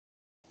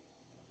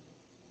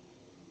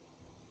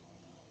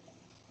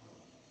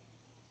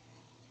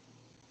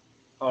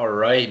All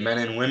right, men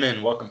and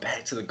women, welcome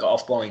back to the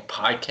Golf Balling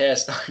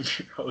Podcast. I'm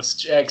your host,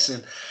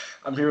 Jackson.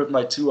 I'm here with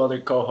my two other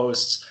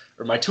co-hosts,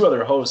 or my two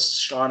other hosts,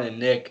 Sean and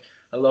Nick.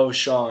 Hello,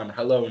 Sean.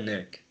 Hello,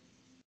 Nick.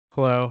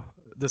 Hello,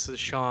 this is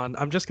Sean.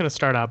 I'm just going to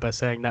start out by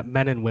saying that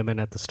men and women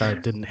at the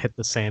start didn't hit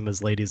the same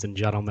as ladies and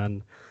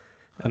gentlemen.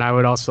 And I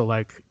would also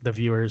like the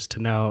viewers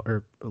to know,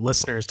 or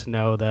listeners to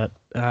know that,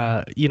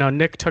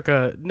 Nick took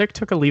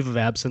a leave of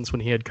absence when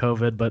he had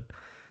COVID, but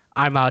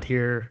I'm out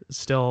here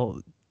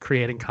still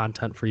creating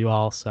content for you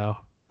all. So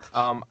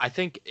I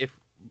think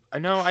I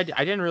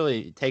didn't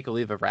really take a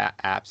leave of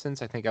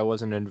absence. I think I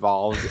wasn't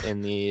involved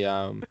in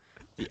the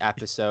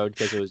episode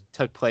because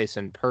took place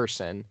in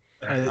person.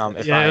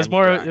 it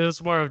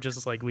was more of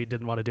just like we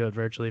didn't want to do it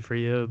virtually for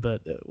you,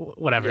 but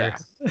whatever.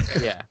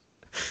 Yeah.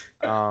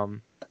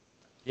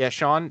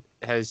 Sean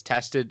has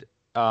tested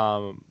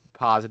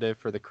positive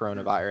for the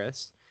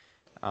coronavirus,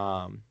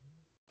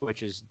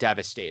 which is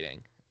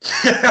devastating.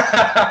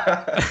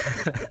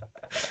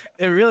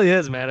 It really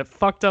is, man. It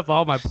fucked up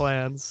all my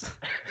plans.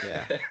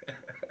 Yeah.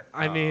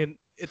 I mean,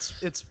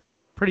 it's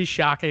pretty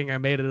shocking I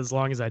made it as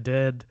long as I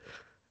did.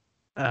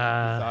 You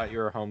thought you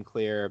were home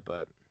clear,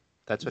 but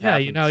that's what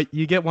happens.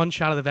 You get one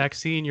shot of the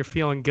vaccine, you're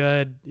feeling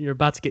good, you're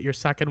about to get your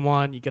second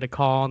one, you get a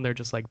call, and they're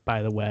just like,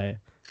 by the way,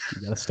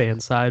 you gotta stay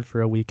inside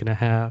for a week and a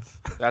half.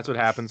 That's what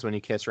happens when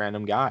you kiss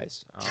random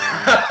guys.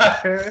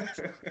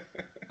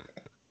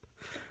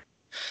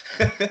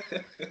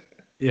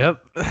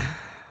 Yep.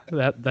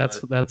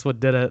 That's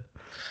what did it.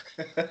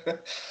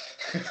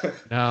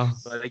 No.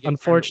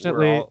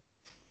 Unfortunately,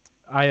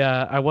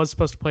 I was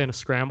supposed to play in a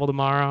scramble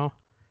tomorrow,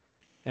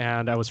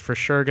 and I was for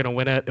sure gonna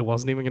win it. It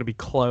wasn't even gonna be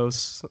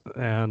close,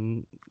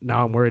 and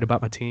now I'm worried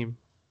about my team.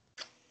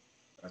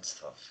 That's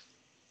tough.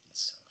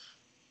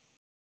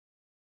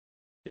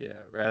 Yeah,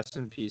 rest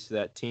in peace to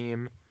that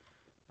team.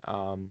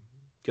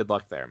 Good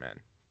luck there, man.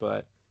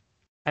 But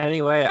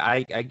anyway,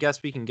 I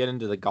guess we can get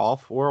into the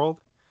golf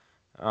world.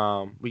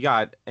 We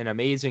got an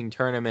amazing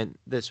tournament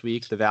this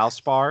week, the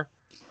Valspar.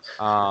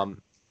 I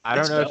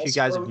don't know if you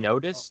guys have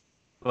noticed,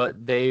 but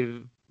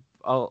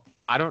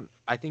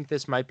I think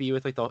this might be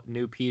with like the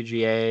new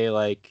PGA,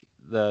 like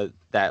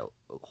that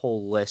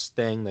whole list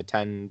thing, the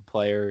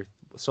 10-player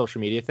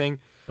social media thing.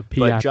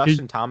 But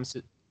Justin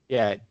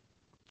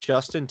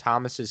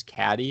Thomas's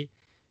caddy,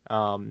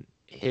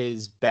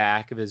 his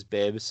back of his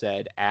bib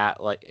said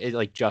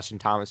like Justin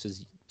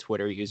Thomas's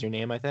Twitter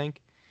username, I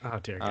think. Oh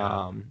dear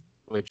God.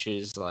 Which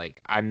is like,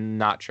 I'm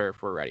not sure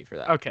if we're ready for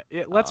that. Okay,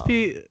 let's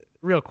be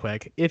real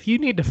quick. If you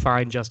need to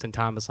find Justin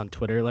Thomas on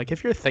Twitter, like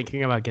if you're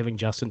thinking about giving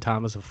Justin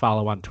Thomas a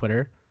follow on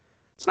Twitter,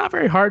 it's not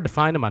very hard to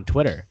find him on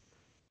Twitter.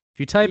 If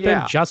you type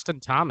in Justin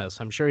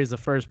Thomas, I'm sure he's the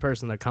first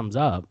person that comes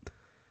up.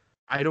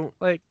 You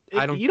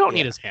don't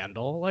need his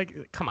handle.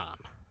 Like, come on.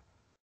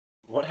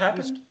 What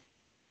happened?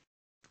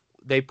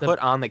 They put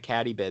on the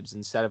caddy bibs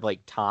instead of like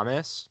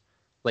Thomas,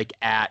 like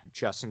at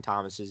Justin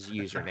Thomas's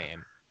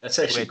username. That's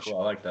actually cool.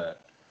 I like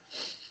that.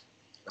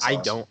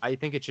 Awesome. I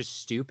think it's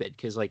just stupid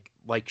because like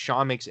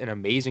Sean makes an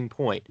amazing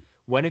point.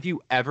 When have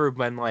you ever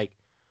been like,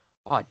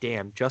 oh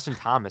damn, Justin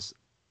Thomas,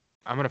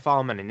 I'm gonna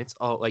follow him on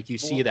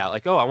see that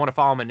like, oh, I want to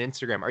follow him on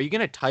Instagram. Are you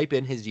gonna type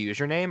in his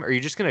username or are you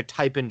just gonna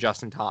type in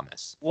Justin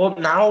Thomas? Well,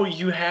 now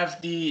you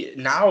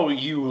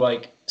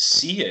like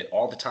see it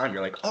all the time.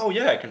 You're like, oh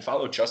yeah, I can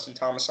follow Justin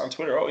Thomas on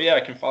Twitter. Oh yeah, I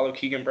can follow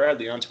Keegan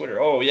Bradley on Twitter.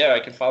 Oh yeah, I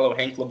can follow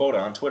Hank Laboda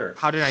on Twitter.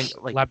 How did I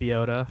like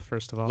Labiota,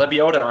 first of all?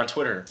 Labiota on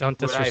Twitter. Don't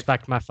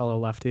disrespect my fellow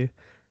lefty.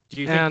 Do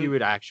you think you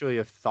would actually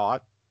have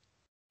thought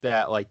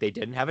that like they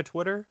didn't have a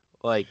Twitter?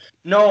 Like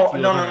no.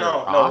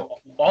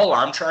 All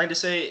I'm trying to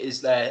say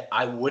is that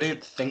I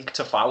wouldn't think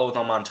to follow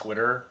them on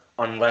Twitter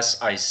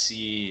unless I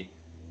see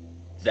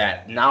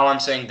that. Now I'm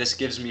saying this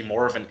gives me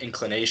more of an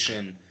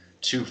inclination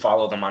to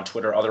follow them on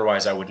Twitter.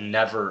 Otherwise, I would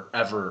never,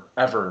 ever,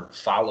 ever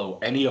follow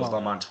any of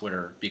them on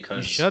Twitter because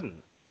you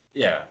shouldn't.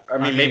 Yeah, I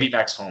mean maybe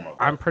Max Homa.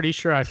 I'm pretty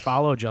sure I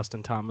follow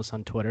Justin Thomas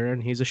on Twitter,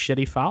 and he's a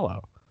shitty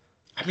follow.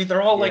 I mean,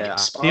 they're all like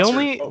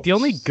sponsored the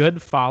only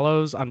good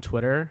follows on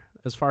Twitter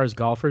as far as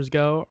golfers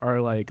go are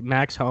like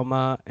Max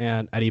Homa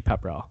and Eddie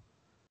Pepperell.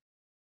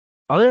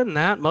 Other than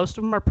that, most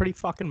of them are pretty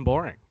fucking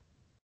boring.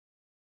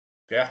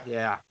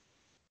 Yeah.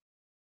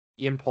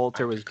 Ian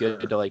Poulter was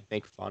good to like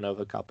make fun of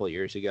a couple of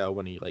years ago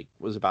when he like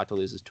was about to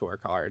lose his tour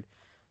card.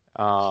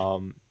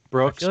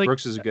 Brooks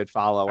is a good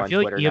follow on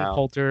Twitter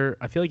now.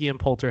 I feel like Ian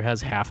Poulter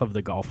has half of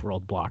the golf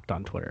world blocked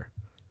on Twitter.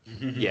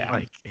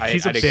 Yeah,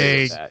 he's a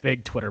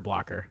big Twitter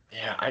blocker.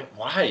 Yeah,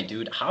 why,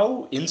 dude?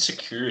 How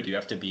insecure do you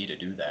have to be to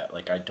do that?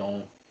 Like, I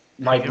don't.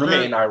 My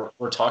roommate and I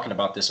were talking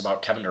about this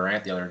about Kevin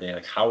Durant the other day.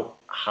 Like, how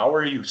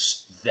are you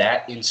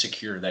that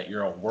insecure that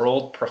you're a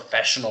world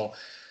professional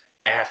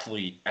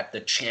athlete at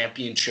the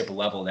championship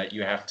level that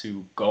you have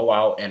to go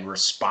out and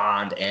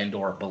respond and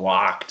or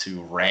block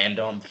to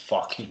random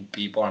fucking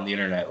people on the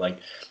internet? Like,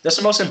 that's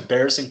the most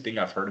embarrassing thing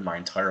I've heard in my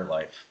entire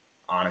life,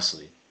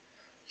 honestly.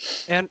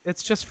 And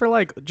it's just for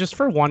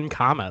one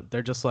comment.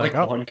 They're just like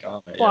oh, one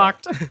comment,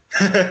 blocked.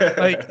 Yeah.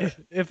 Like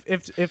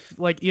if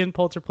like Ian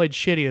Poulter played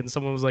shitty and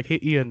someone was like, "Hey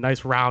Ian,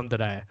 nice round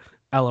today."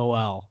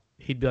 LOL.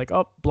 he'd be like,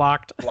 "Oh,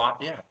 blocked."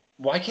 Block, yeah.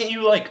 Why can't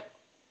you like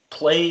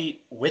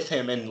play with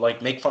him and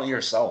like make fun of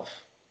yourself?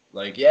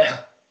 Like,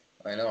 yeah,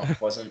 I know,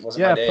 wasn't my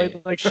Yeah, day.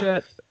 played like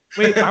shit.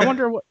 Wait, I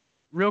wonder what.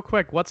 Real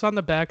quick, what's on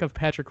the back of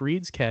Patrick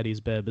Reed's caddy's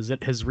bib? Is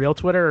it his real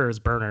Twitter or his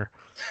burner?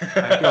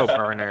 I'd go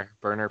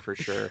burner for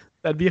sure.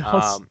 That'd be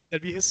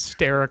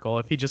hysterical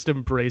if he just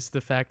embraced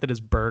the fact that his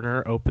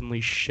burner openly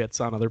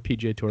shits on other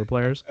PGA Tour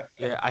players.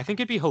 Yeah, I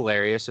think it'd be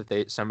hilarious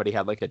if somebody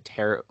had like a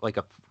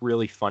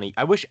really funny.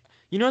 I wish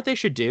you know what they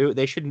should do.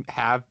 They should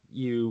have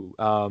you.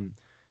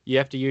 You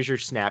have to use your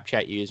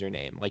Snapchat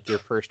username. Like your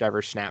first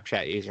ever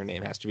Snapchat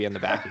username has to be on the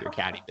back of your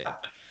caddy bib.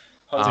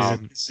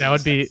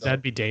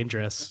 That'd be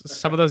dangerous.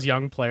 Some of those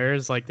young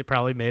players, like they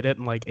probably made it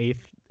in like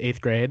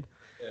eighth grade,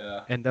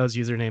 Yeah. and those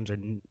usernames are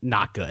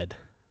not good.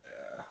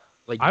 Yeah.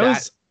 Like I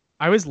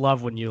always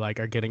love when you like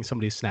are getting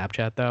somebody's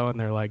Snapchat though, and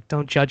they're like,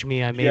 "Don't judge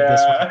me, I made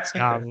this when I was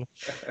young,"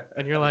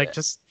 and you're like,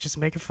 "Just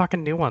make a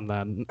fucking new one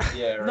then."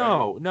 Yeah.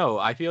 Right. No.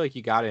 I feel like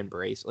you gotta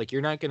embrace. Like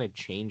you're not gonna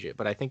change it,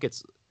 but I think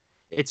it's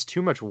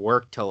too much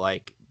work to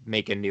like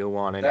make a new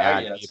one and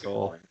add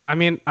people. I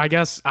mean, I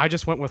guess I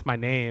just went with my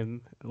name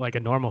like a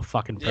normal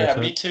fucking person. Yeah,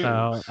 me too.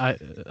 So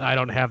I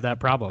don't have that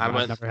problem. I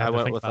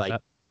went with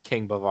like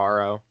King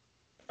Bavaro.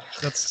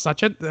 That's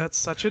such a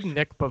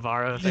Nick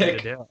Bavaro thing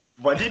to do.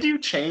 When did you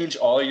change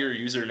all your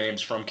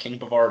usernames from King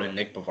Bavaro to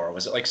Nick Bavaro?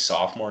 Was it like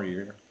sophomore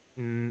year?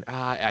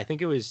 I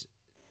think it was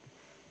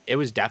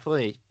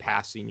definitely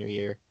past senior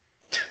year.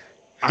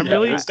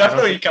 It was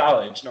definitely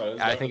college. No,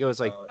 I think it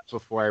was like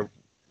before I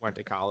went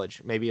to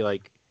college. Maybe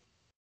like,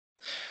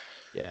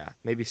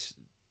 maybe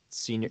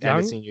senior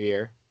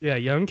year. Yeah,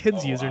 young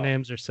kids'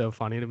 usernames are so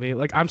funny to me.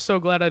 Like, I'm so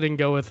glad I didn't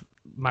go with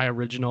my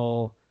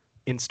original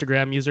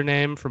Instagram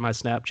username for my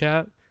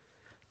Snapchat,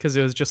 because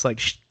it was just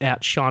like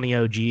at Shawnee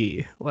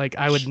OG. Like,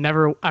 I would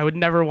never want that.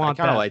 I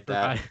kind of like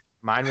that.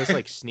 Mine was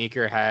like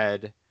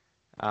Sneakerhead,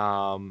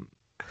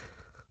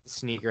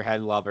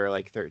 Sneakerhead Lover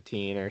like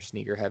 13 or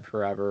Sneakerhead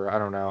Forever. I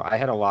don't know. I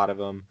had a lot of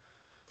them.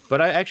 But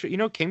I actually,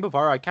 King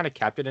Bavaro, I kind of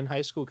kept it in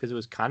high school because it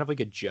was kind of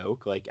like a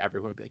joke. Like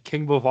everyone would be like,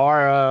 King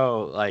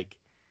Bavaro. Like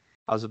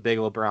I was a big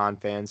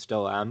LeBron fan,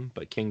 still am,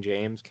 but King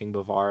James, King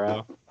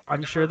Bavaro.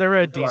 I'm sure there were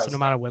a decent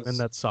amount of women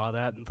that saw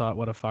that and thought,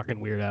 what a fucking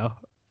weirdo.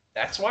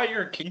 That's why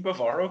you're King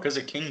Bavaro, because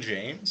of King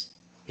James?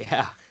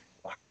 Yeah.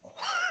 Wow.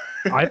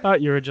 I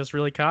thought you were just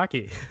really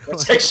cocky.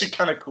 That's actually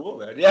kind of cool,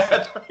 then.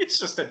 Yeah, it's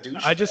just a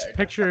douche. I just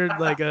pictured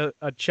like a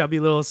chubby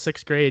little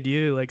 6th grade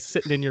you, like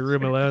sitting in your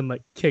room alone,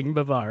 like King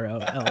Bavaro,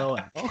 LOL.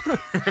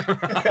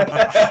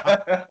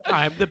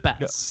 I'm the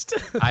best.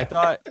 I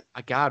thought,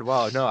 God,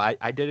 wow, no,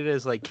 I did it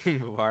as like King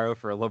Bavaro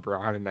for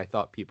LeBron, and I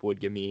thought people would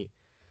give me.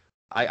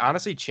 I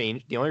honestly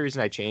changed. The only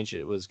reason I changed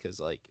it was because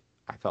like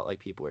I felt like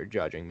people were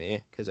judging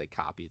me because I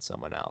copied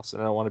someone else,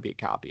 and I don't want to be a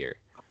copier.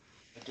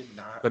 I did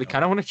not. But I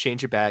kind of want to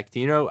change it back. Do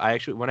you know? I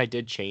actually, when I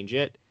did change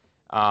it,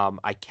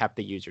 I kept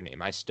the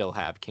username. I still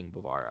have King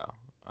Bavaro.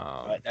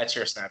 That's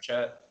your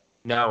Snapchat?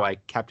 No, I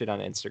kept it on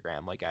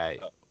Instagram. Like I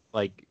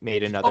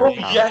made another. Oh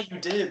account. yeah, you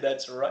did.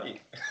 That's right.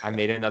 I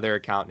made another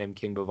account named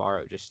King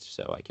Bavaro just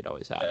so I could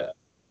always have it.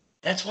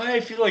 That's why I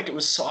feel like it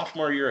was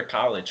sophomore year of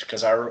college,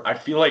 because I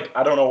feel like,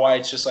 I don't know why,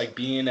 it's just like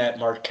being at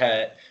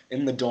Marquette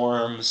in the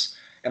dorms,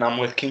 and I'm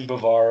with King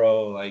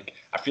Bavaro. Like,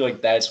 I feel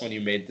like that's when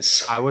you made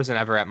this. I wasn't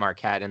ever at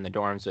Marquette in the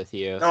dorms with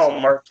you. No,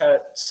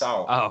 Marquette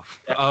South.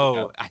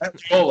 Oh.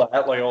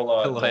 At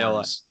Loyola.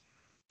 Loyola.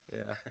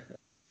 Yeah.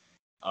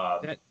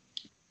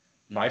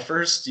 My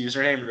first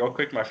username, real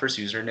quick, was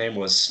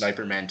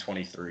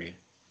Sniperman23.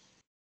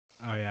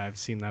 Oh yeah, I've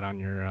seen that on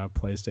your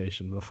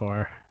PlayStation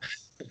before.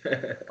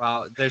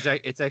 Wow,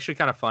 it's actually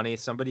kind of funny.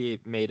 Somebody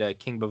made a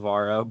King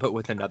Bavaro, but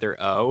with another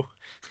O.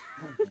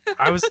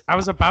 I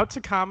was about to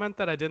comment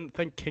that I didn't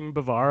think King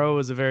Bavaro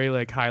was a very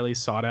like highly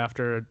sought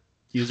after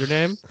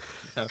username,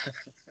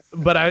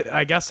 but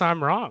I guess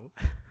I'm wrong.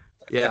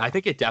 Yeah, I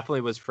think it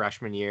definitely was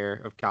freshman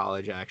year of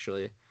college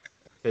actually,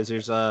 because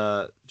there's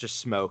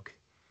just Smoke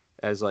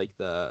as like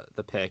the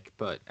pick.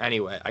 But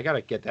anyway, I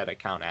gotta get that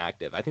account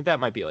active. I think that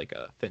might be like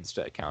a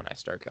Finsta account I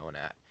start going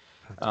at.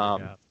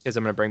 Because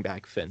I'm gonna bring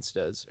back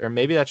Finstas, or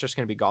maybe that's just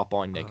gonna be Golf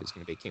Balling Nick is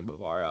gonna be King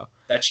Bavaro.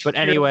 But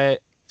anyway,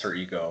 for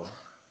ego.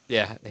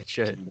 Yeah, it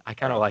should. I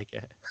kind of like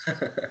it.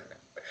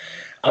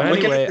 I'm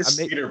looking at this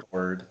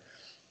leaderboard,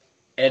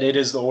 and it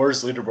is the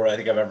worst leaderboard I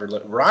think I've ever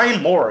looked.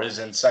 Ryan Moore is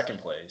in second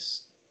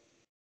place.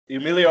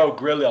 Emilio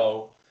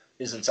Grillo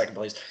is in second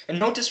place. And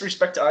no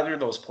disrespect to either of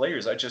those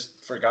players, I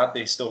just forgot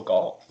they still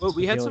golf. Well,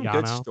 we had some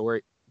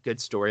good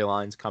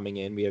storylines coming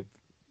in. We have,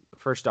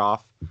 first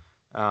off,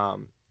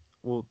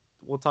 we'll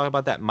talk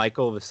about that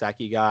Michael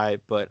Vasecki guy,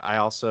 but I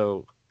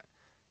also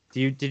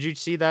did you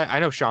see that? I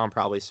know Sean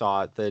probably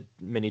saw it, the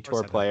mini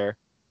tour player.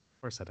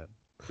 Of course I did.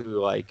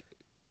 Who like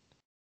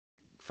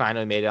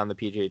finally made it on the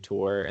PGA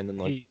Tour and then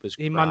like was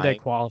crying. He Monday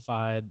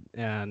qualified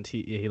and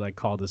he like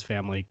called his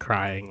family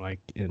crying,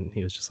 like, and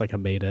he was just like, I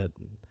made it.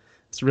 And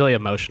it's a really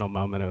emotional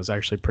moment. It was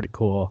actually pretty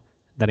cool.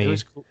 Then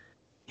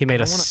he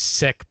made a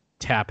sick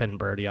tap in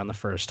birdie on the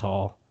first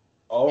hole.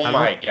 Oh I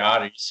my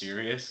God, are you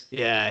serious?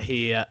 Yeah,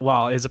 he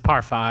well, it was a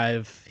par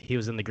five. He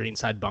was in the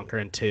greenside bunker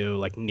in two,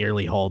 like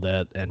nearly holed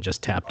it, and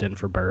just tapped in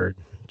for bird.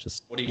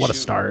 Just What do you what a shoot?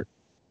 start!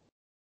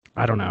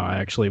 I don't know.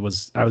 I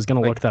was gonna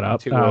Like look that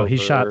up. 2 Oh, he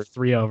shot over.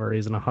 3 over.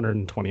 He's in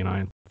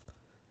 129.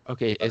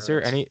 Okay, is there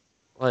Alright. any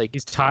like?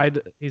 He's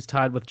tied. He's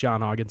tied with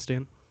John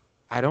Augustine.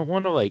 I don't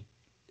want to like.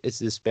 Is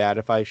this bad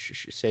if I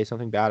say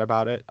something bad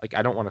about it? Like,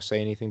 I don't want to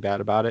say anything bad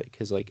about it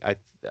because, like,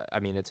 I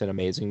mean, it's an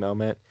amazing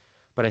moment,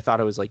 but I thought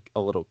it was like a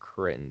little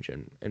cringe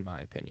in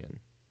my opinion.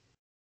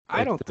 I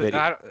Like, don't the think.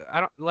 video- I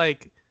don't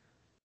like.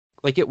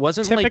 Like, it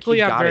wasn't Typically, like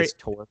he I'm got very- his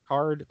tour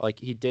card. Like,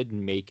 he did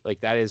make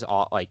like that is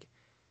all like.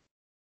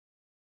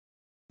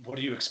 What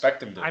do you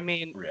expect him to I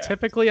mean, react?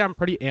 typically I'm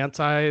pretty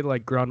anti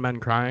like grown men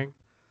crying.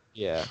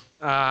 Yeah,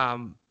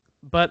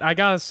 But I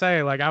gotta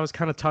say, like, I was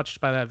kind of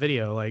touched by that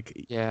video.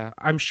 Like, yeah,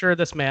 I'm sure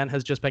this man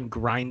has just been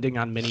grinding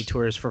on mini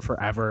tours for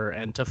forever,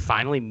 and to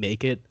finally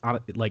make it on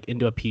like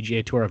into a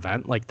PGA Tour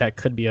event, like that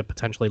could be a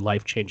potentially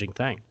life-changing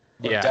thing.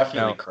 I would yeah,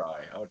 definitely no.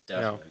 cry. I would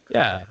definitely cry.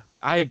 Yeah,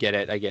 I get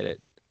it. I get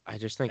it. I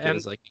just think it And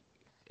was like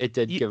it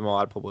did you- give him a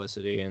lot of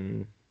publicity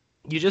and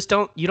you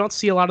don't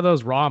see a lot of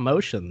those raw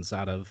emotions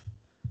out of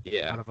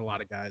yeah, a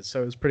lot of guys.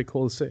 So it was pretty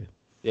cool to see.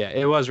 yeah,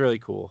 it was really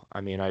cool. I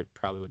mean, I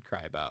probably would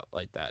cry about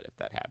like that if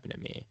that happened to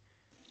me.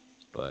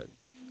 But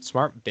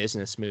smart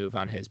business move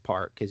on his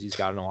part because he's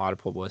gotten a lot of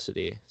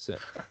publicity. So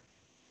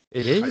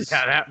it is.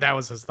 Yeah, that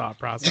was his thought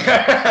process.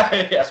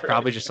 Yeah,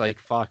 Probably just like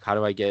fuck. How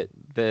do I get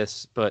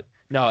this? But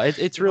no,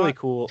 it's really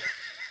cool.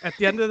 At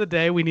the end of the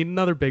day, we need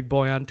another big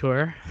boy on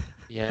tour.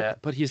 Yeah,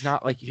 but he's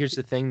not like. Here's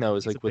the thing though,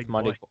 is He's like a with big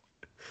Monday. boy.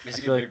 Is I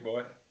he feel a like- big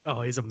boy?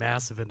 Oh, he's a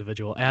massive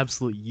individual,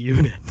 absolute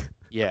unit.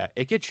 Yeah,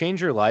 it could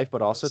change your life,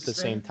 but also What's at the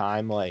his same name?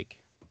 time,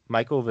 like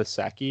Michael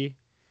Vasecki,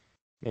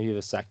 maybe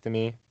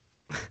vasectomy.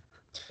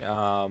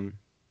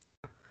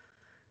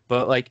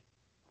 But like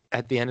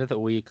at the end of the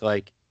week,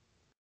 like,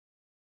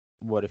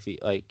 what if he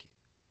like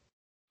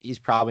he's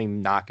probably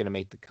not gonna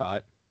make the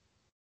cut.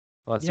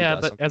 Unless he Yeah,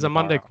 does but something as a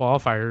Monday tomorrow.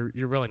 qualifier,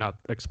 you're really not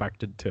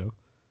expected to.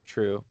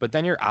 True, but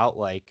then you're out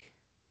like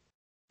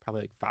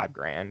probably like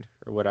 $5,000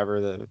 or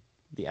whatever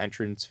the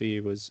entrance fee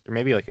was, or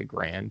maybe like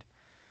 $1,000.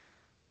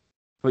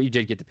 But you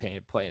did get to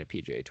play in a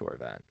PGA Tour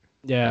event.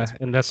 Yeah, That's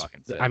and this,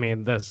 fucking sick. I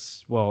mean,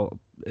 this, well,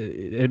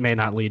 it may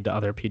not lead to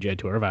other PGA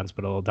Tour events,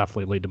 but it'll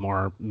definitely lead to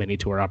more mini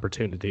tour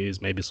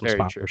opportunities, maybe some Very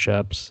true.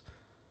 sponsorships.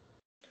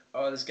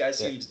 Oh, this guy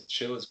seems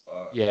chill as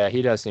fuck. Yeah,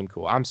 he does seem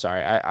cool. I'm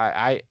sorry.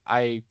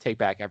 I take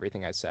back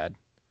everything I said.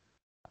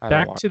 I don't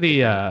Back want to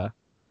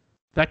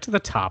the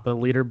top of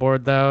the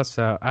leaderboard, though.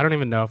 So I don't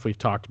even know if we've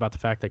talked about the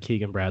fact that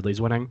Keegan Bradley's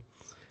winning.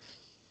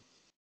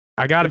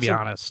 I got to There's be some-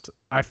 honest.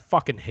 I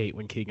fucking hate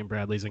when Keegan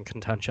Bradley's in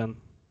contention.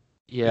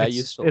 Yeah, I it's,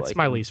 used to it's like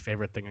my him. least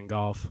favorite thing in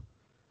golf.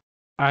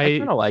 I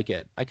kind of like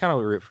it. I kind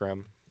of root for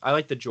him. I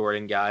like the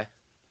Jordan guy.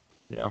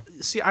 You know.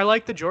 See, I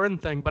like the Jordan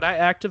thing, but I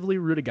actively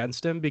root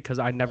against him because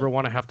I never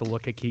want to have to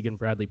look at Keegan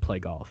Bradley play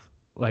golf.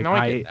 Like No,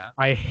 I get that.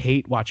 I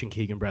hate watching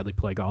Keegan Bradley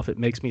play golf. It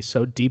makes me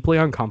so deeply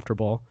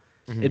uncomfortable.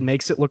 Mhm. It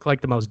makes it look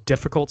like the most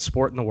difficult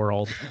sport in the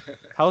world.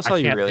 Tell us I how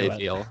you can't do really it.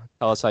 feel.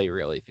 Tell us how you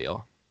really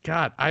feel.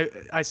 God,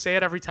 I say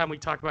it every time we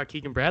talk about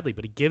Keegan Bradley,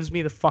 but he gives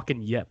me the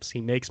fucking yips. He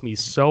makes me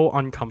so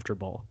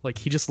uncomfortable. Like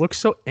he just looks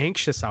so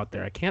anxious out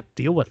there. I can't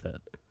deal with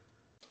it.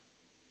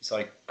 He's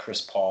like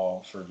Chris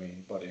Paul for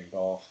me, but in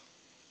golf.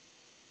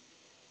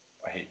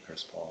 I hate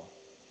Chris Paul.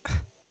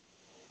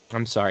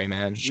 I'm sorry,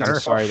 man. Sure. I'm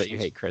sorry that you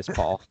hate Chris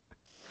Paul.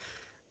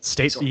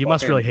 State, So you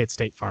must really fucking- hate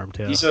State Farm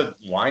too. He's a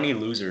whiny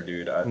loser,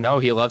 dude. No,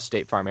 he loves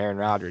State Farm. Aaron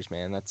Rodgers,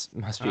 man. That's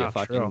must be Oh, a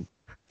fucking. true.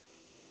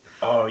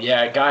 Oh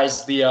yeah,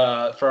 guys.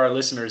 The for our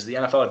listeners, the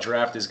NFL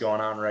draft is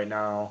going on right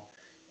now,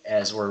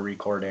 as we're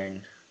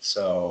recording.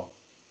 So,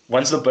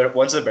 when's the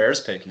Bears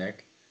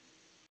picnic?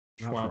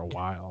 Not for a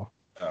while.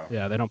 Oh,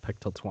 Yeah, they don't pick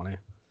till 20.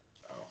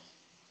 oh.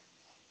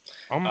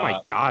 Oh my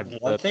God,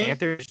 one the thing-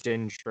 Panthers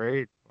didn't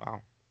trade.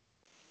 Wow.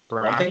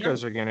 One thing-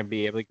 Broncos are gonna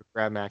be able to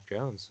grab Mac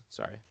Jones.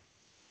 Sorry.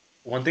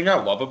 One thing I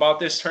love about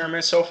this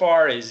tournament so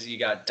far is you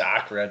got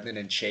Doc Redman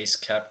and Chase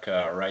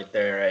Koepka right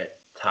there at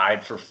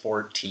tied for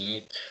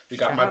 14th. We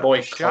got my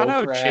boy Shout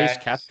out Chase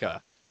Kokrak.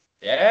 Koepka.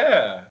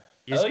 Yeah.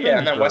 He's Hell yeah, been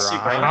and then Wesley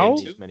grinding How?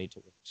 these many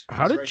tours.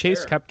 How He's did right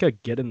Chase there. Koepka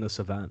get in this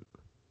event?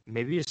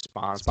 Maybe a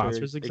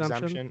Sponsors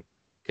exemption?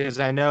 Because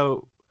I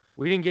know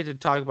we didn't get to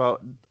talk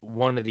about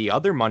one of the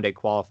other Monday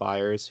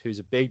qualifiers, who's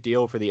a big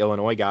deal for the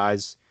Illinois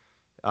guys.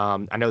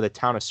 I know the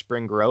town of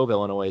Spring Grove,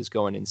 Illinois, is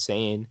going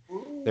insane.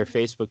 Their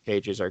Facebook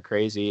pages are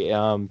crazy.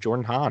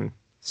 Jordan Hahn,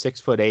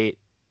 6'8".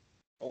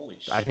 Holy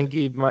shit. I think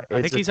he might. I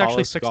is think the he's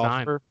actually tallest 6'9".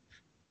 golfer.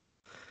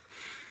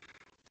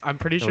 I'm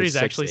pretty No, sure he's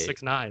he's actually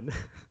 6'8". 6'9".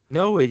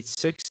 No, he's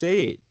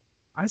 6'8".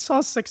 I saw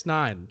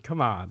 6'9".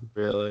 Come on.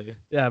 Really,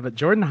 Yeah, but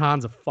Jordan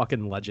Hahn's a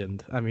fucking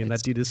legend. I mean, It's-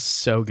 that dude is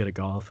so good at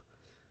golf.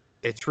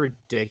 it's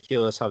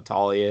ridiculous how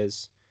tall he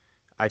is.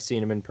 I've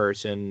seen him in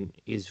person.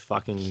 He's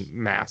fucking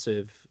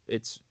massive.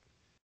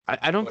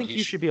 I don't What think he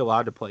you sh- should be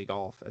allowed to play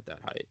golf at that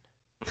height.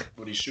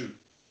 What'd he shoot?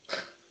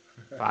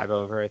 5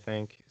 over, I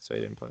think. So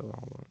he didn't play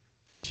well.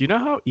 Do you know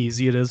how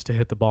easy it is to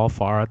hit the ball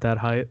far at that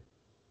height?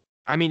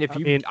 I mean, if I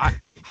you mean,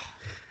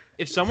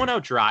 if someone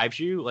outdrives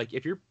you, like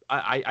if you're,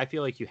 I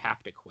feel like you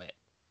have to quit,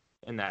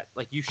 and that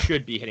like you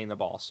should be hitting the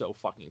ball so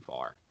fucking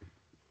far.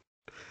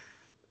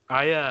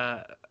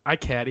 I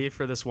caddy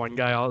for this one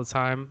guy all the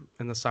time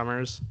in the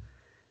summers,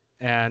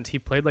 and he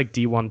played like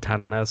D1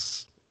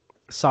 tennis,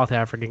 South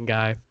African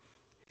guy.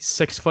 He's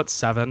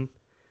 6'7".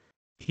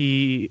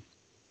 He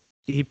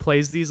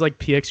plays these like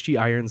PXG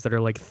irons that are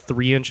like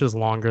 3 inches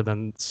longer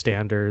than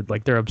standard.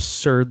 Like they're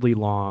absurdly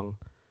long.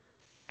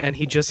 And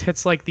he just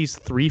hits like these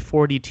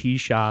 340 tee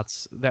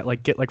shots that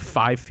like get like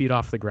 5 feet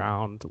off the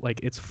ground. Like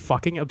it's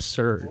fucking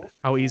absurd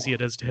how easy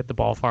it is to hit the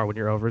ball far when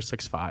you're over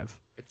 6'5".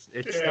 It's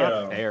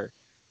not fair.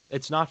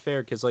 It's not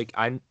fair because like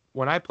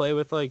when I play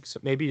with like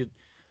maybe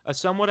a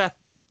somewhat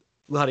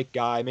athletic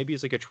guy, maybe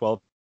he's like a 12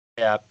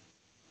 gap,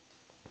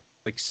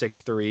 like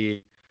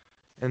 6'3",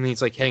 and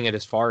he's like hitting it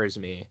as far as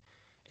me,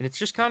 and it's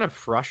just kind of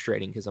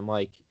frustrating because I'm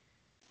like,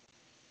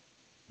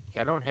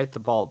 I don't hit the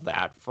ball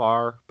that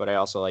far, but I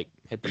also like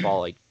hit the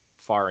ball like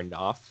far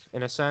enough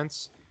in a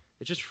sense.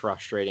 It's just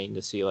frustrating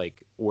to see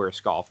like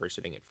worse golfers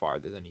hitting it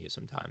farther than you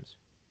sometimes.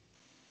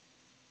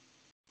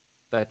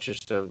 That's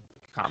just a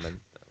common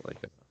like.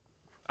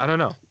 I don't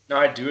know. No,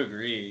 I do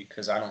agree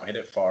because I don't hit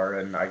it far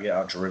and I get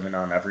outdriven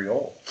on every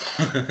hole.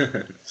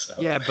 So.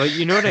 Yeah, but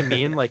you know what I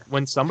mean? Like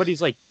when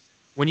somebody's like,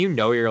 when you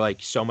know you're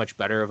like so much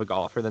better of a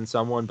golfer than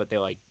someone, but they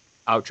like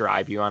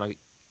outdrive you on a,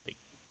 like,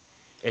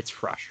 it's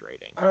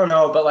frustrating. I don't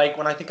know, but like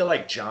when I think of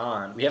like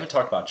John, we haven't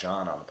talked about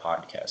John on the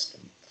podcast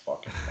in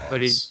fucking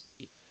months.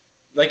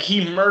 But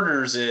he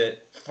murders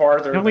it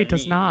farther. No, he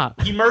does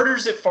not. He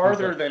murders it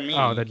farther than me.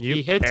 Oh, then you.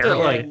 He hits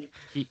barely. it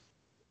like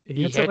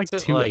he hits it like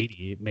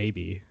 280,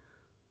 maybe.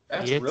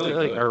 That's he hits really it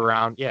like good.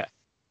 around, yeah.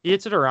 He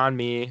hits it around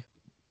me.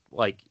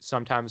 Like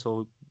sometimes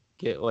he'll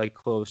get like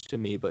close to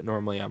me, but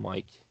normally I'm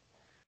like.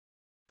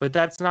 But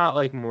that's not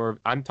like more.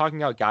 I'm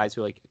talking about guys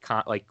who like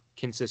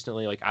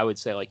consistently like I would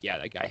say like yeah,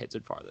 that guy hits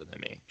it farther than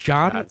me.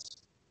 John,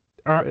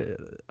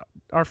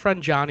 our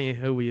friend Johnny,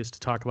 who we used to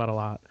talk about a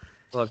lot.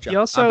 Love John.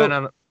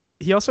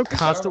 He also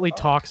constantly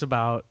talks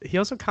about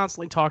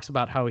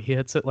how he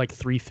hits it like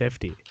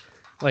 350.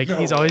 Like No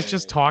he's always way.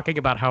 just talking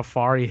about how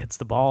far he hits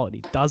the ball, and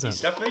he doesn't. He's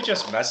definitely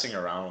just messing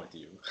around with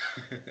you.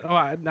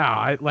 I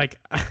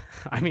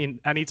mean,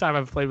 anytime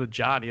I've played with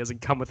John, he hasn't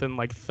come within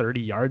like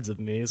 30 yards of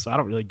me, so I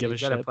don't really give a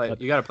shit.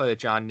 You gotta play with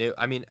John new.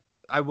 I mean,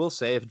 I will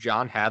say if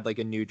John had like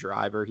a new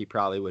driver, he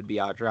probably would be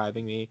out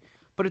driving me.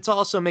 But it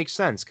also makes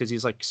sense because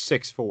he's like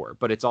 6'4",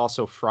 but it's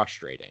also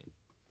frustrating.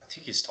 I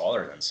think he's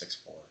taller than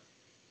 6'4".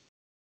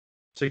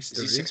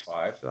 6'3"? Is he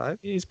 6'5"?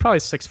 He's probably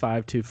 6'5",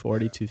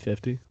 240,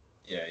 250.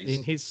 Yeah, I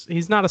mean,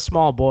 he's not a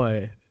small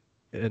boy.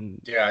 And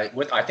yeah,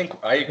 I think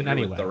I agree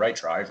anyway. with the right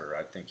driver.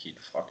 I think he'd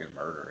fucking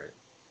murder it.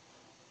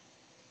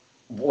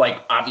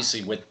 Like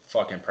obviously with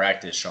fucking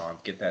practice, Sean,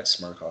 get that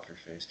smirk off your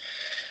face.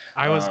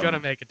 I was gonna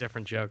make a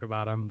different joke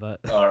about him, but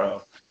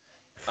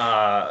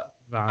I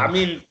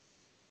mean,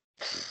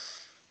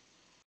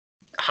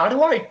 how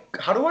do I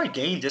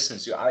gain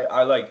distance?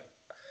 I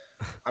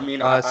mean,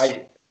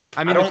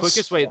 the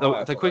quickest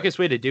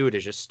way to do it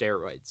is just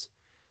steroids.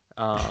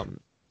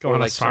 Go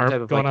on a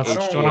SARM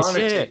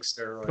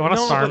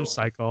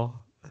cycle.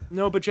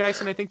 No, but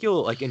Jackson, I think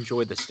you'll like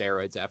enjoy the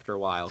steroids after a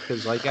while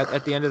because like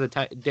at the end of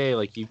the day,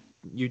 like you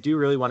do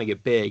really want to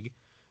get big,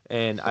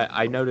 and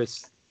I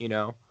noticed, you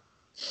know,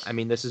 I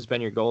mean this has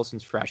been your goal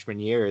since freshman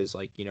year is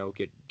like, you know,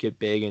 get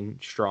big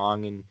and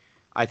strong, and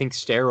I think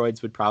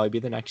steroids would probably be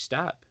the next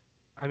step.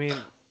 I mean,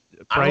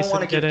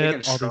 Bryson did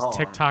it. All these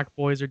TikTok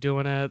boys are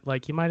doing it.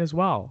 Like you might as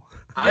well.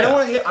 I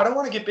don't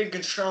want to get big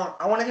and strong.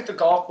 I want to hit the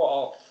golf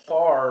ball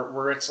far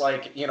where it's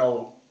like, you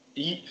know,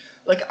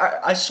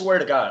 I swear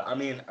to God. I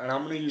mean, and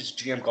I'm gonna use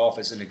GM Golf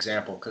as an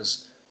example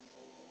because,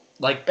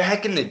 like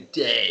back in the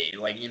day,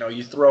 like you know,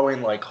 you throw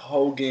in like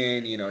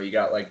Hogan, you know, you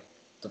got like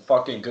the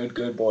fucking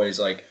good boys.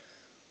 Like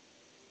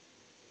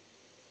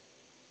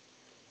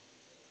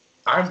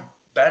I'm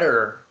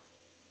better,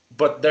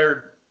 but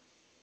they're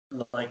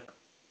like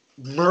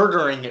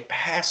murdering it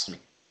past me.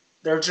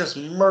 They're just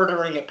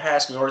murdering it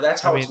past me, or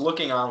that's how it's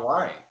looking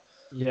online.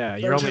 Yeah,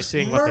 you're only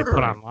seeing what they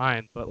put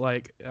online, but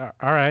like,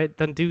 all right,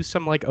 then do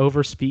some like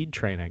overspeed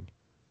training.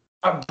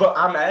 But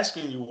I'm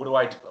asking you, what do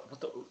I do?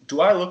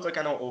 Do I look like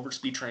I know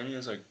overspeed training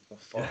is? Like, the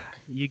fuck?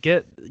 You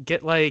get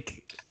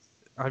like,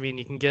 I mean,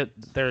 you can get,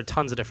 there are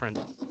tons of different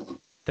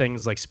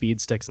things like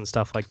speed sticks and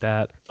stuff like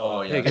that.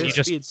 Oh yeah, and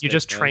you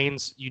just train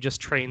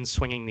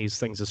swinging these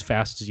things as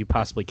fast as you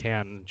possibly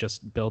can. And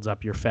just builds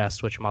up your fast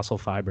twitch muscle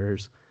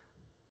fibers.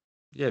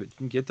 Yeah, but you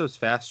can get those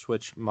fast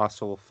twitch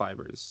muscle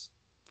fibers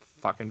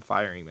fucking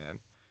firing, man.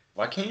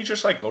 Why can't you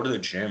just like go to the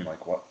gym?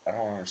 Like what? I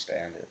don't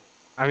understand it.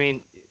 I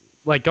mean,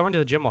 like going to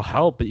the gym will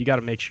help, but you got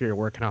to make sure you're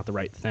working out the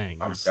right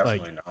things. I'm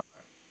definitely not.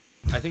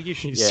 I think you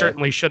should. You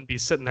certainly shouldn't be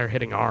sitting there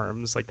hitting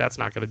arms. Like that's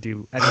not going to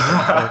do anything.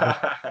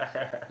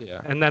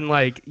 Yeah. And then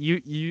like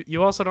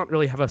you also don't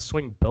really have a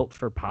swing built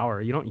for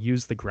power. You don't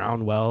use the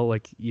ground well.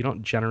 Like you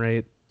don't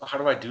generate. How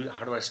do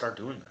I start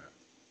doing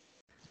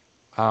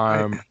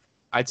that?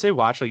 I'd say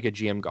watch like a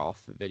GM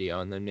Golf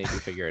video and then maybe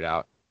figure it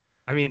out.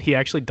 I mean, he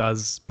actually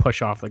does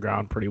push off the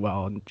ground pretty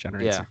well and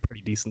generates some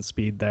pretty decent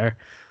speed there.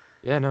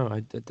 Yeah, no,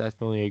 I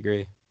definitely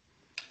agree.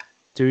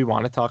 Do we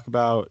want to talk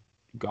about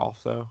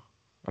golf though?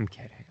 I'm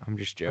kidding. I'm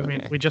just joking. I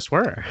mean, we just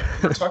were.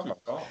 We're talking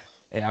about golf.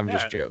 Yeah, I'm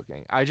just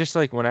joking. I just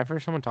like whenever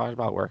someone talks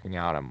about working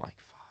out, I'm like,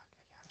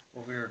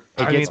 fuck. Well,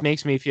 It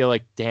makes me feel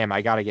like, damn,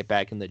 I gotta get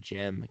back in the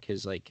gym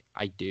because like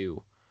I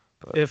do.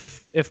 But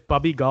if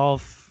Bubby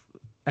Golf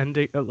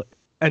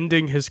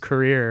ending his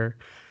career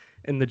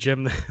in the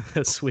gym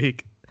this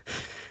week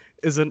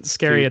isn't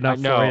scary enough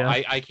for you.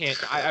 I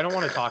can't. I don't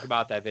want to talk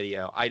about that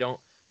video. I don't,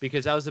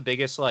 because that was the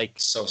biggest like.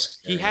 So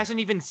scary. He hasn't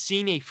even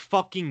seen a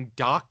fucking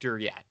doctor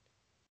yet.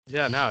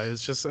 Yeah, no, it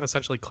was just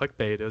essentially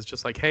clickbait. It was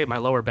just like, hey, my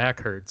lower back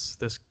hurts.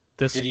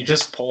 Did you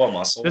just pull a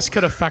muscle? This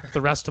could affect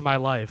the rest of my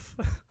life.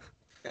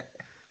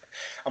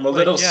 I'm a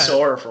little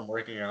sore from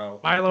working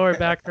out. My lower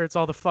back hurts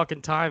all the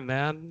fucking time,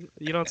 man.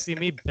 You don't see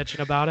me bitching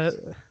about it.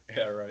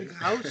 Yeah, right.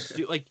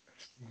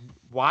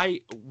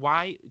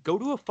 Why go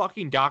to a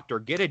fucking doctor,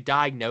 get a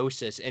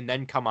diagnosis, and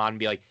then come on and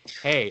be like,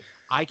 hey,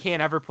 I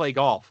can't ever play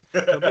golf.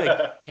 They'll be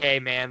like, hey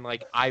man,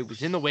 like I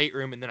was in the weight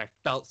room and then I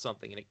felt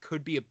something and it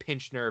could be a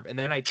pinched nerve, and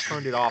then I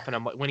turned it off, and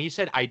I'm like, when he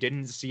said I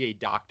didn't see a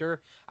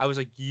doctor, I was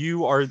like,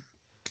 you are.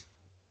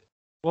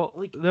 Well,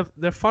 like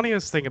the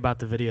funniest thing about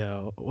the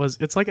video was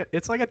it's like a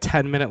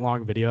 10-minute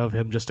long video of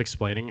him just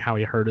explaining how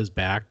he hurt his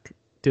back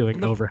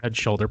doing overhead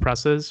shoulder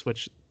presses,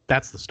 which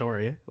that's the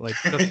story. Like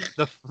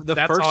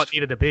that's all it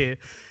needed to be.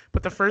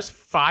 But the first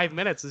 5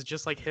 minutes is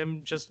just like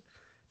him just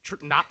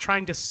not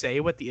trying to say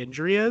what the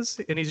injury is,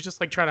 and he's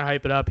just like trying to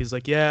hype it up. He's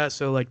like, yeah,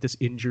 so like this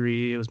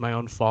injury, it was my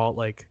own fault.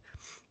 Like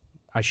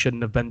I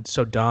shouldn't have been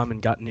so dumb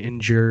and gotten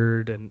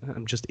injured, and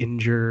I'm just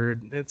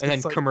injured. And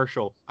then like,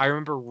 commercial. I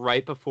remember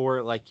right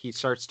before like he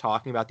starts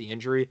talking about the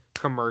injury,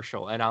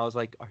 commercial, and I was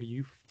like, "Are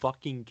you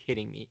fucking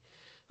kidding me?"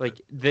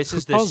 Like this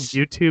is this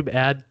YouTube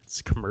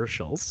ads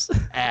commercials.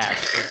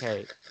 Ads,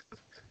 okay.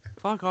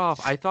 Fuck off.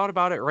 I thought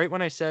about it right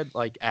when I said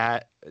like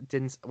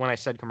when I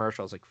said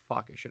commercial, I was like,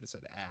 fuck, I should have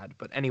said ad.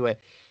 But anyway,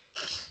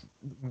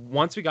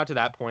 once we got to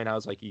that point, I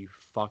was like, "Are you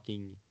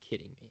fucking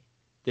kidding me?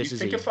 This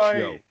is a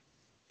joke."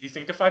 Do you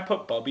think if I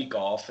put Bubby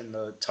Golf in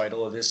the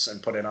title of this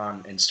and put it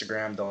on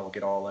Instagram, they'll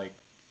get all like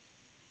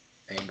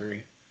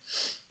angry?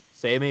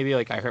 Say maybe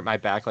like I hurt my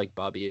back like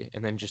Bubby,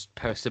 and then just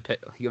post a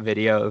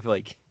video of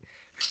like.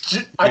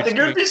 I think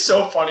it would be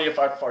so funny if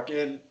I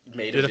fucking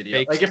made a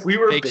video. Like if we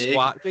were big,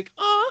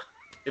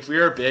 if we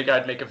were big,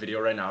 I'd make a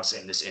video right now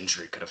saying this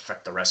injury could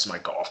affect the rest of my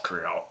golf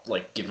career. I'll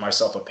like give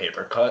myself a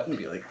paper cut and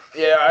be like,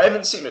 yeah, I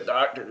haven't seen a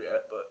doctor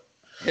yet, but.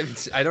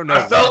 I don't know.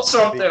 I felt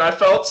something.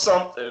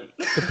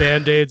 The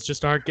Band-Aids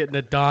just aren't getting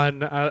it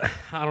done. I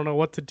don't know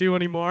what to do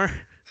anymore.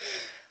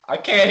 I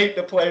can't hate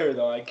the player,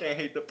 though. I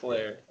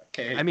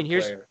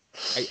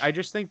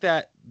just think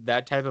that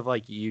type of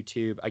like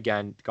YouTube,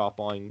 again, golf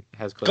balling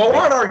has clickbait.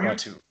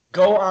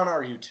 Go on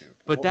our YouTube.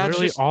 But that's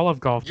really all of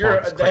golf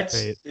balling is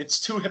clickbait.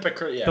 It's too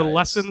hypocritical. Yeah, the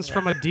lessons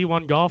from a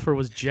D1 golfer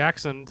was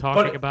Jackson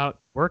talking about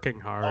working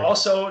hard.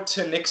 Also,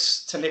 to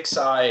Nick's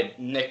side,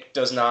 Nick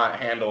does not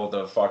handle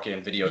the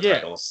fucking video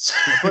titles.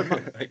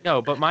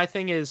 But my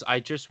thing is, I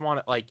just want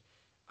to like,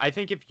 I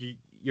think if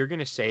you're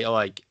gonna say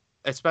like,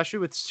 especially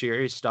with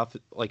serious stuff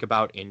like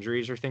about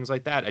injuries or things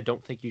like that, I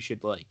don't think you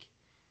should like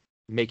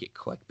make it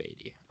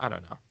clickbaity. I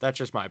don't know. That's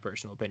just my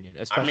personal opinion.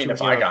 I mean,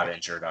 if I got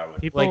injured, I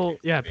would.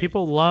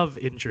 People love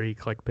injury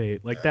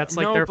clickbait. Like that's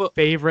like their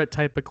favorite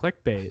type of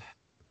clickbait.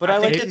 But I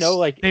like to know,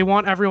 like they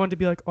want everyone to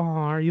be like, "Oh,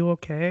 are you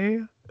okay?"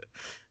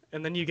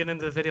 And then you get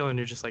into the video and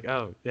you're just like,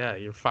 "Oh, yeah,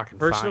 you're fucking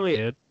fine,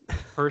 dude."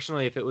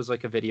 Personally, if it was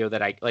like a video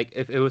that I like,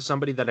 if it was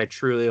somebody that I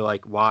truly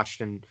like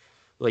watched and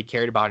like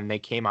cared about, and they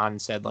came on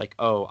and said like,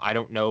 "Oh, I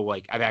don't know,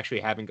 like I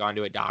actually haven't gone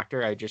to a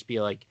doctor," I'd just be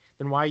like,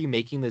 "Then why are you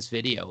making this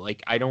video?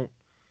 Like, I don't."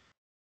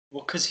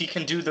 Well, because he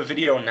can do the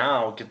video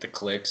now, get the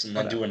clicks, and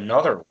then do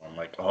another one.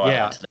 Like, I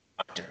went to the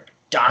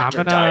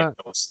doctor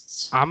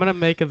diagnosis. I'm going to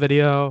make a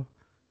video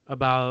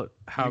about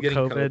how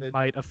COVID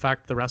might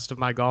affect the rest of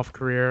my golf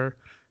career,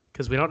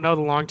 because we don't know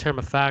the long-term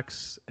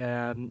effects.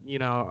 And, you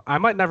know, I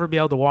might never be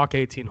able to walk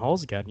 18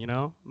 holes again, you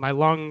know? My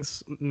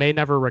lungs may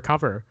never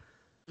recover.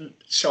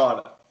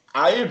 Sean,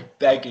 I am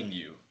begging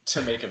you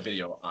to make a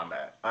video on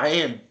that. I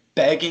am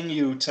begging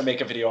you to make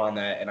a video on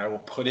that, and I will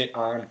put it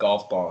on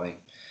Golf Balling.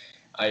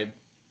 I'm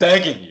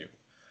begging you.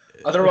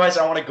 Otherwise,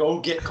 I want to go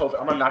get COVID.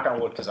 I'm going to knock on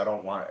wood because I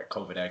don't want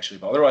COVID, actually.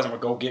 But otherwise, I'm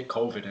going to go get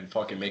COVID and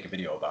fucking make a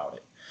video about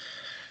it.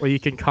 Well, you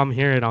can come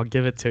here and I'll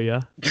give it to you.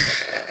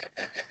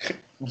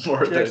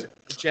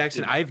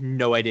 Jackson, I have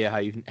no idea how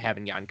you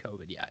haven't gotten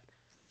COVID yet.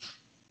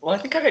 Well, I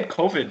think I had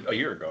COVID a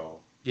year ago.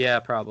 Yeah,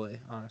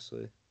 probably,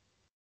 honestly.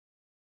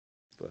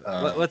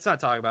 But let's not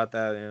talk about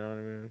that, you know what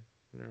I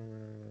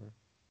mean?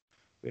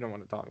 We don't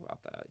want to talk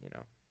about that, you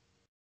know.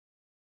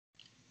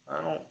 I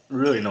don't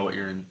really know what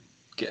you're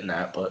getting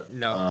at, but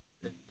no.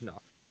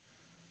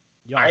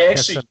 I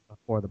actually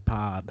before the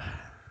pod.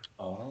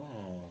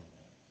 Oh,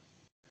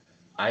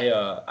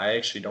 I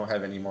actually don't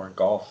have any more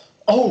golf.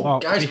 Oh, well,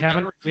 guys,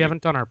 we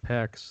haven't done our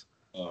picks.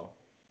 Oh,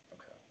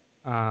 okay.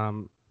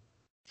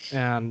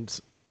 And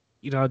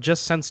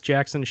just since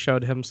Jackson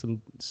showed him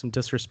some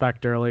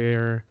disrespect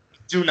earlier.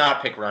 Do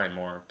not pick Ryan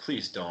Moore.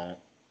 Please don't.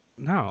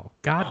 No,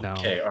 God no.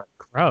 Okay, all right.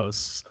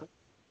 Gross.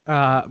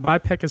 My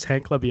pick is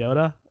Hank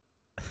Lebioda.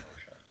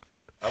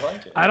 I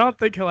like it. I don't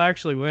think he'll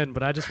actually win,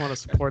 but I just want to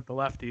support the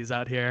lefties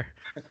out here.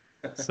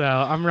 So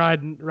I'm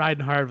riding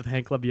hard with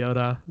Hank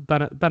Lebioda.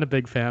 Been a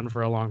big fan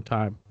for a long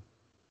time.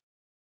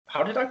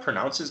 How did I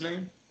pronounce his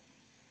name?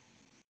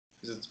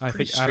 I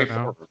don't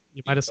know.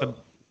 You might have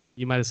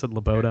said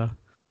Lebioda.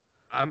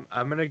 I'm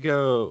gonna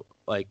go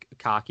like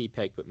cocky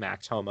pick with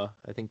Max Homa.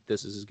 I think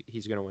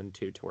he's gonna win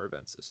 2 tour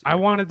events this year. I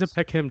wanted to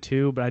pick him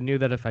too, but I knew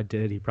that if I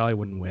did, he probably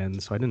wouldn't win,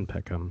 so I didn't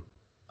pick him.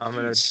 I'm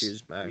gonna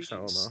choose Max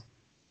Homa.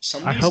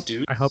 I hope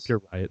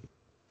you're right.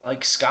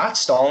 Like Scott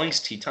Stallings'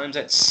 tee times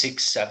at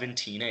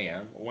 6:17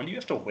 a.m. When do you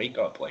have to wake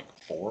up? Like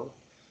 4,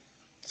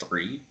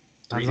 3?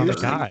 I'm on the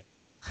guy.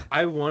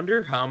 I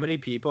wonder how many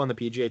people on the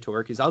PGA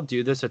Tour, because I'll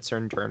do this at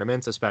certain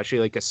tournaments, especially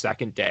like a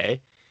second day,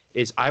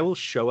 is I will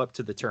show up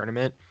to the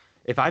tournament.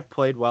 If I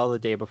played well the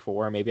day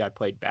before, maybe I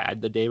played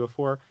bad the day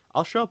before,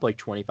 I'll show up like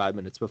 25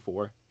 minutes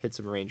before, hit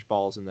some range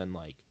balls, and then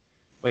like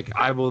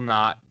I will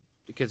not,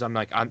 because I'm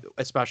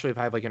especially if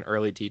I have like an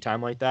early tee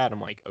time like that, I'm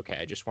like, okay,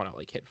 I just want to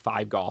like hit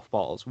 5 golf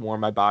balls, warm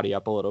my body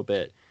up a little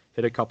bit,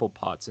 hit a couple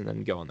putts, and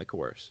then go on the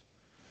course.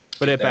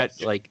 But I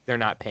bet like they're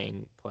not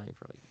playing for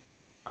like.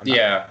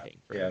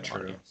 True.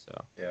 Money,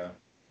 so. Yeah.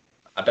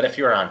 I bet if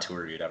you were on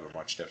tour, you'd have a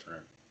much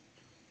different.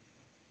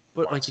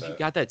 But like if you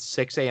got that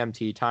 6 a.m.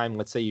 tee time,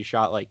 let's say you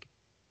shot like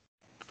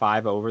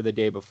 5 over the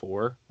day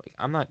before, like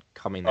I'm not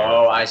coming there.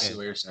 Oh, I see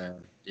what you're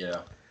saying.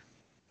 Yeah.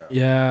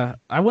 Yeah,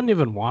 I wouldn't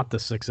even want the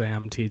 6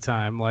 a.m. tee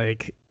time,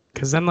 like,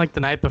 because then like the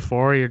night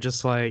before, you're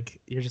just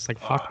like,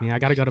 fuck me, I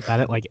gotta go to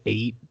bed at like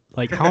 8.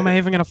 Like, how am I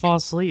even gonna fall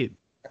asleep?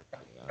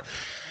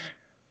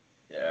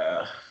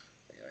 Yeah.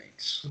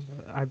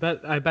 I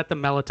bet the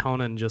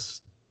melatonin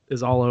just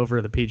is all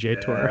over the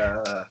PGA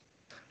Tour.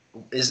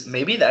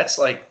 Maybe that's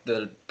like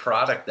the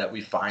product that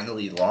we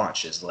finally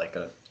launch is like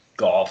a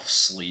golf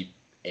sleep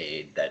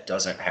aid that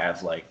doesn't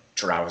have like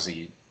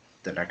drowsy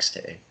the next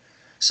day.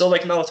 So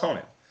like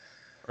melatonin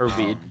or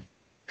weed.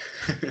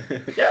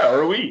 Yeah,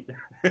 or weed.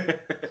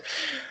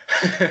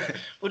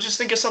 We'll just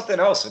think of something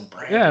else and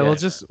brand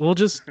it. we'll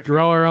just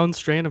grow our own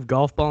strain of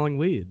golf balling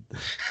weed.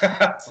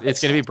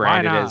 It's gonna be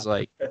branded as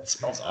like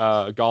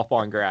awesome. golf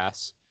ball and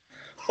grass.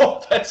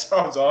 Oh, that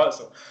sounds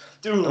awesome,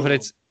 dude. But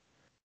it's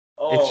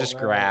just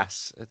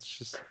grass.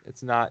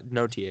 It's not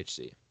no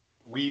THC.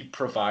 We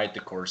provide the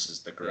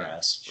courses, the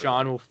grass. Yeah.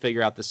 Sean will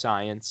figure out the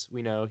science.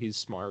 We know he's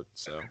smart,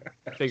 so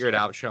figure it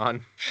out,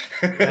 Sean.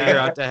 Figure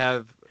out to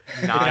have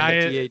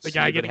non-THC, the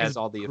guy but getting has his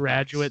all the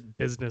graduate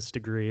business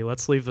degree.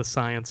 Let's leave the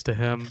science to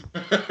him.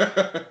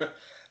 But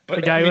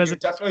the guy who you're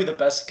definitely the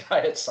best guy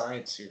at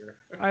science here.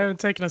 I haven't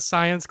taken a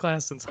science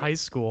class since high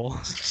school.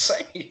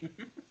 Same.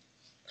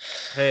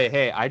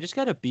 Hey, I just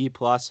got a B+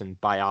 in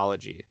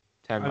biology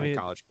to end my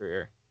college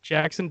career.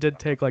 Jackson did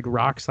take like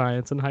rock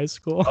science in high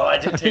school. Oh, I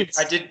took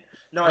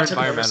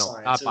environmental,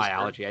 not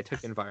biology. I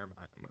took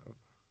environmental.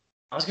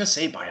 I was gonna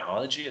say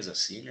biology as a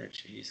senior.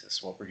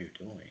 Jesus, what were you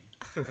doing?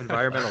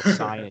 Environmental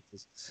science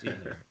as a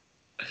senior.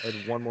 I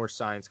had one more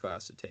science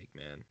class to take,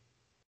 man.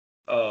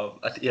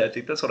 I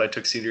think that's what I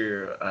took senior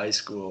year of high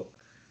school.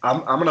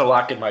 I'm gonna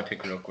lock in my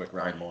pick real quick,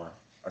 Ryan Moore.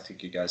 I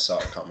think you guys saw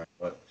it coming,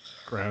 but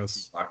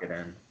gross. Lock it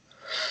in.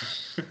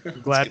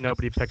 I'm glad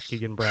nobody picked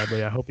Keegan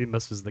Bradley. I hope he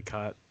misses the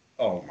cut.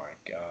 Oh my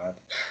god.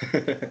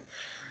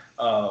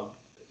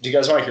 Do you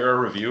guys want to hear a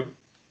review?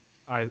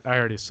 I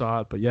already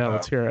saw it, but yeah,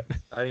 let's hear it.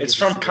 It's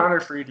from Connor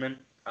Friedman.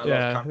 I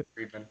love Connor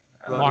Friedman.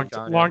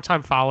 Long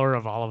time follower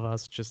of all of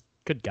us. Just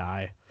good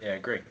guy. Yeah,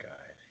 great guy.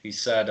 He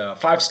said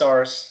 5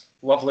 stars.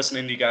 Love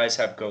listening to you guys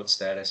have GOAT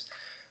status.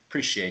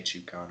 Appreciate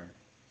you, Connor.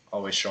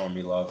 Always showing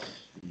me love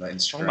in the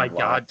Instagram. Oh my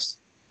God. lives.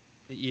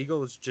 The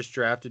Eagles just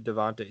drafted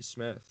Devontae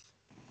Smith.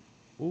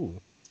 Ooh.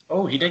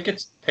 Oh, he didn't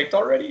get picked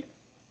already?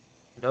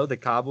 No, the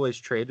Cowboys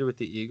traded with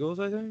the Eagles,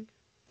 I think.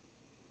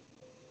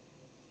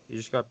 He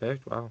just got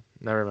picked? Wow.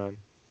 Never mind.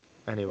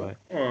 Anyway.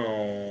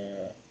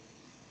 Oh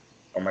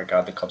my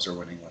God, the Cubs are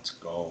winning. Let's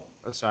go.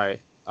 Oh, sorry.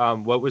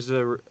 What was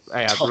the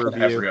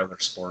review? Every other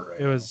sport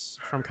right It was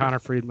from Connor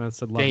Friedman. It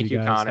said, love Thank you,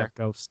 guys. Connor.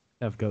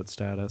 Have GOAT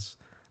status.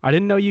 I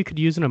didn't know you could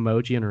use an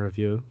emoji in a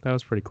review. That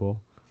was pretty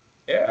cool.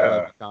 Yeah. I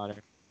love you, Connor.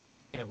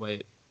 Can't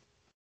wait.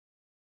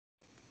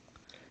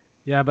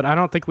 Yeah, but I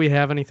don't think we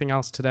have anything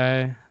else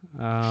today.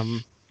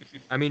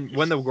 I mean,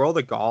 when the world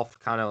of golf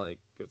kind of like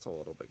gets a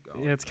little bit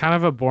going. Yeah, it's kind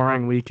of a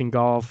boring week in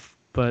golf,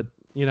 but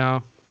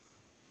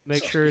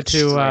make sure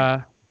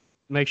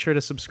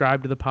to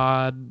subscribe to the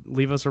pod,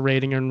 leave us a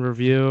rating and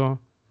review.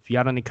 If you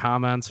got any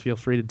comments, feel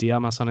free to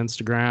DM us on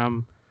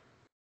Instagram.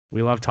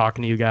 We love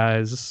talking to you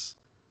guys.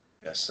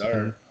 Yes, sir.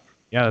 And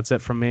yeah, that's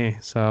it from me.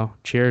 So,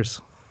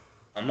 cheers.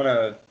 I'm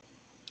gonna.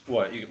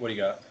 What do you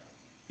got?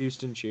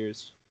 Houston,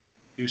 cheers.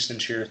 Houston,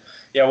 cheers.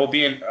 Yeah, we'll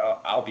be in.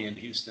 I'll be in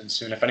Houston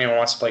soon. If anyone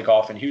wants to play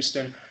golf in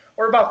Houston,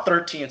 we're about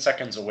 13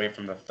 seconds away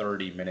from the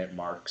 30-minute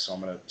mark. So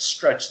I'm gonna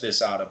stretch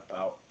this out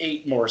about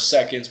 8 more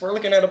seconds. We're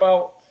looking at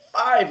about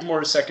 5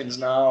 more seconds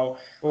now.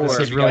 Or This is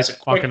Give you really guys a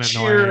quick fucking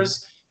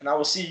cheers, and I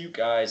will see you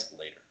guys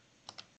later.